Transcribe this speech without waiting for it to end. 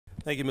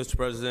Thank you, Mr.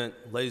 President.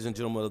 Ladies and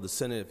gentlemen of the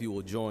Senate, if you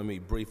will join me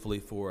briefly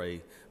for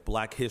a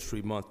Black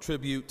History Month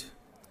tribute.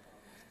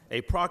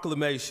 A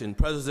proclamation: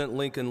 President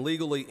Lincoln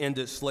legally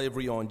ended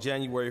slavery on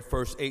January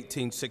 1st,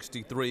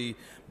 1863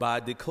 by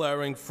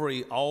declaring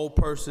free all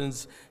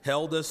persons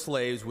held as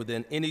slaves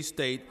within any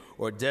state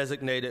or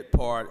designated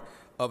part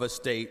of a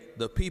state,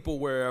 the people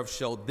whereof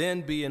shall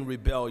then be in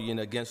rebellion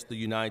against the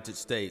United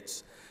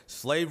States.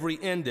 Slavery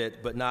ended,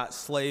 but not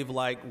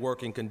slave-like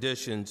working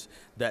conditions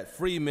that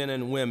free men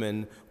and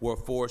women were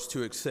forced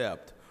to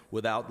accept.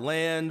 Without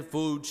land,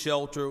 food,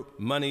 shelter,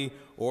 money,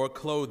 or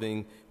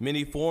clothing,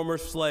 many former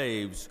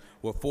slaves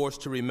were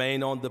forced to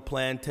remain on the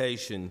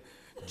plantation.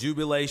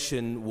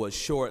 Jubilation was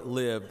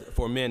short-lived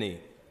for many.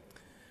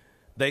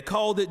 They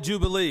called it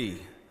Jubilee,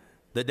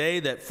 the day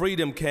that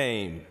freedom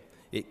came.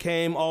 It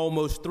came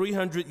almost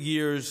 300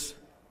 years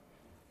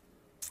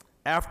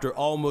after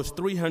almost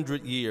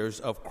 300 years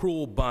of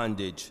cruel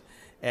bondage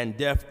and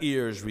deaf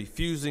ears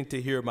refusing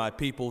to hear my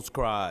people's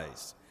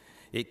cries.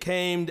 It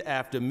came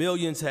after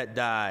millions had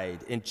died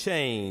in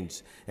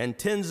chains and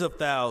tens of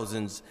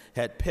thousands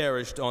had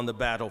perished on the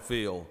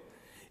battlefield.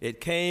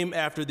 It came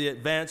after the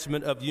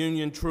advancement of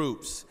Union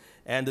troops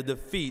and the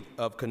defeat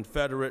of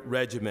Confederate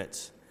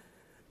regiments.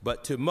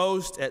 But to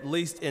most, at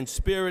least in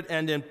spirit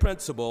and in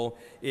principle,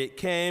 it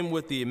came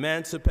with the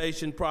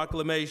Emancipation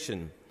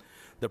Proclamation,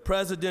 the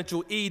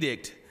presidential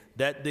edict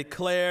that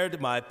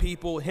declared my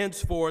people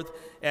henceforth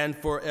and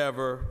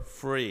forever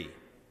free.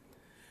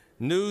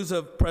 News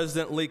of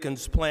President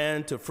Lincoln's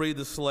plan to free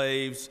the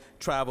slaves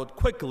traveled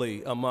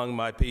quickly among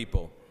my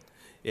people.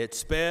 It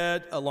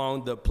sped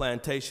along the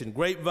plantation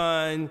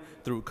grapevine,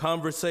 through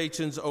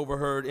conversations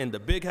overheard in the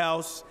big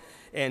house,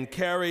 and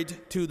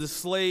carried to the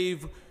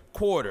slave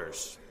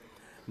quarters.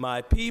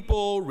 My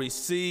people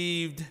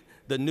received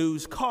the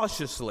news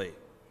cautiously,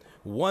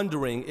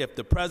 wondering if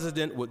the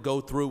president would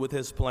go through with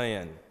his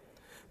plan.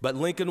 But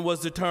Lincoln was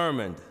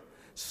determined.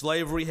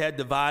 Slavery had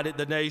divided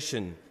the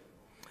nation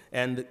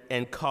and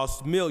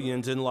cost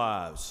millions in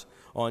lives.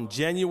 On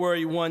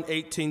January 1,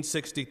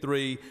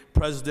 1863,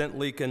 President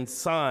Lincoln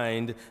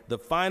signed the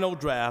final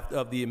draft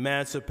of the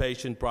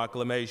Emancipation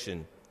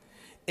Proclamation.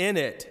 In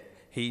it,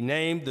 he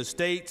named the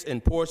states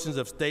and portions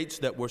of states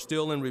that were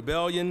still in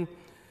rebellion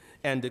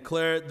and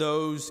declared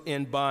those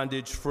in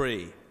bondage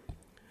free.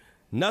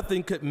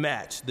 Nothing could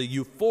match the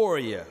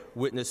euphoria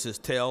witnesses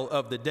tell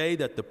of the day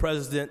that the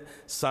president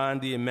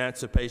signed the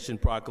Emancipation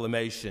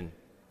Proclamation.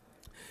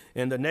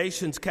 In the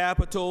nation's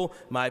capital,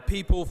 my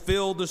people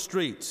filled the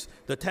streets,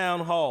 the town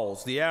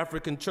halls, the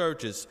African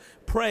churches,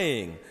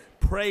 praying,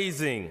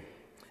 praising,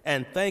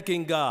 and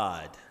thanking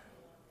God.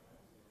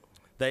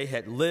 They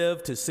had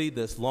lived to see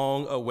this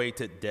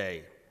long-awaited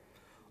day.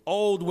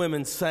 Old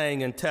women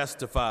sang and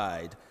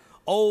testified.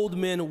 Old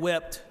men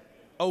wept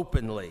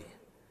openly.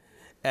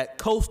 At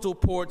coastal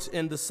ports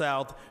in the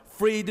South,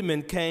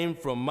 freedmen came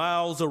from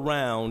miles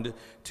around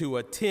to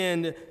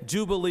attend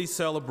Jubilee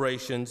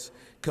celebrations,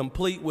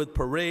 complete with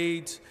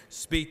parades,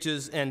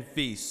 speeches, and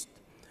feasts.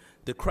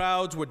 The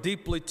crowds were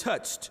deeply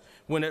touched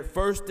when at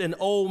first an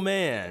old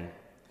man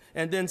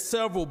and then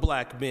several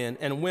black men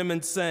and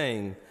women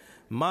sang,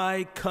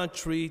 "My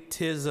country,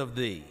 'tis of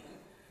thee,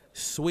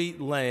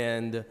 sweet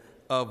land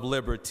of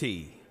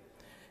liberty,"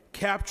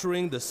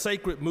 capturing the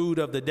sacred mood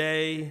of the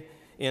day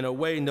in a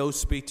way no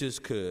speeches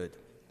could.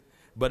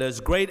 But as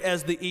great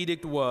as the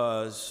edict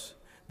was,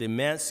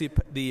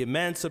 the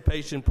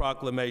Emancipation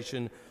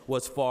Proclamation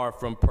was far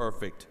from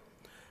perfect.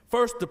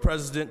 First, the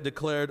president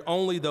declared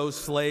only those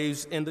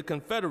slaves in the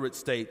Confederate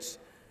States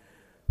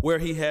where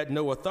he had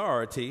no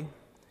authority,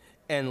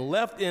 and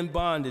left in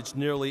bondage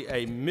nearly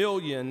 1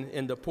 million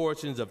in the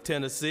portions of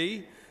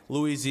Tennessee,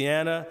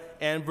 Louisiana,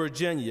 and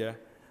Virginia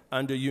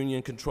under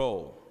Union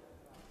control.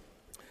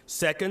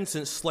 Second,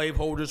 since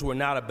slaveholders were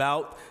not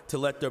about to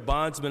let their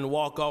bondsmen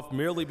walk off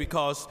merely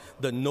because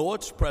the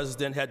North's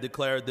president had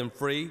declared them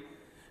free,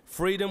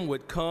 freedom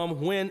would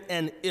come when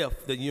and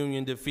if the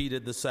Union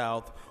defeated the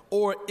South,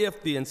 or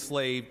if the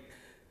enslaved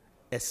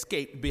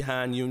escaped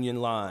behind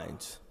Union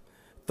lines.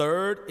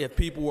 Third, if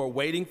people were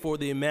waiting for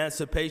the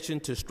emancipation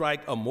to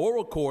strike a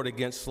moral chord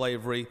against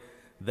slavery,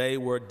 they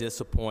were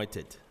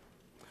disappointed.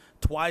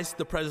 Twice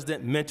the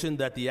president mentioned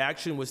that the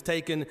action was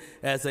taken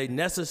as a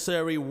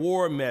necessary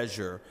war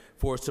measure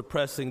for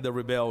suppressing the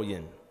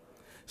rebellion.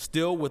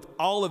 Still, with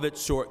all of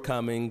its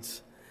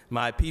shortcomings,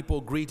 my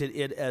people greeted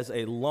it as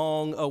a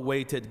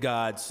long-awaited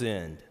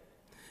godsend.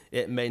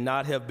 It may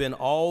not have been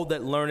all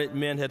that learned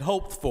men had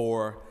hoped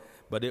for,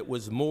 but it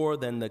was more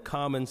than the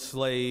common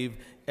slave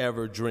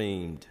ever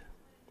dreamed.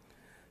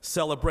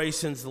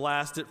 Celebrations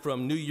lasted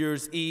from New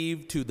Year's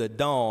Eve to the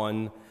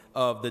dawn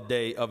of the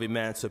day of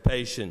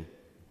emancipation.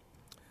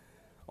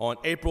 On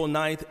April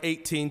 9th,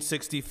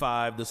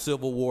 1865, the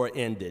Civil War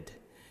ended.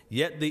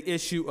 Yet the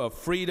issue of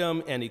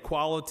freedom and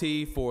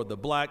equality for the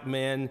black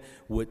man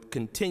would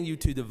continue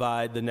to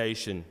divide the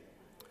nation.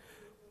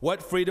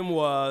 What freedom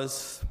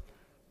was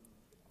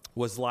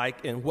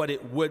like and what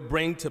it would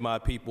bring to my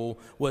people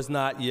was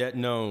not yet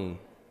known.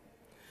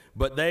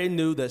 But they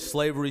knew that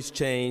slavery's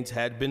chains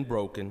had been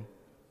broken.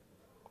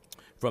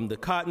 From the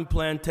cotton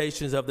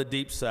plantations of the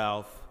Deep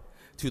South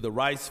to the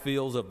rice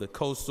fields of the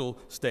coastal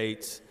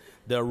states,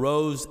 there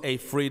rose a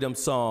freedom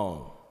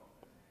song.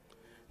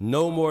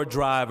 No more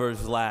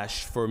drivers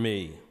lashed for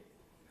me.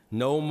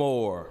 No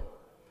more,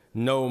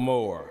 no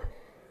more.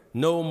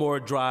 No more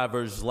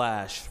drivers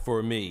lashed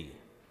for me.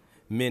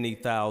 Many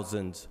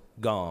thousands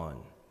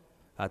gone.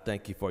 I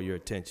thank you for your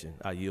attention.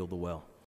 I yield the well.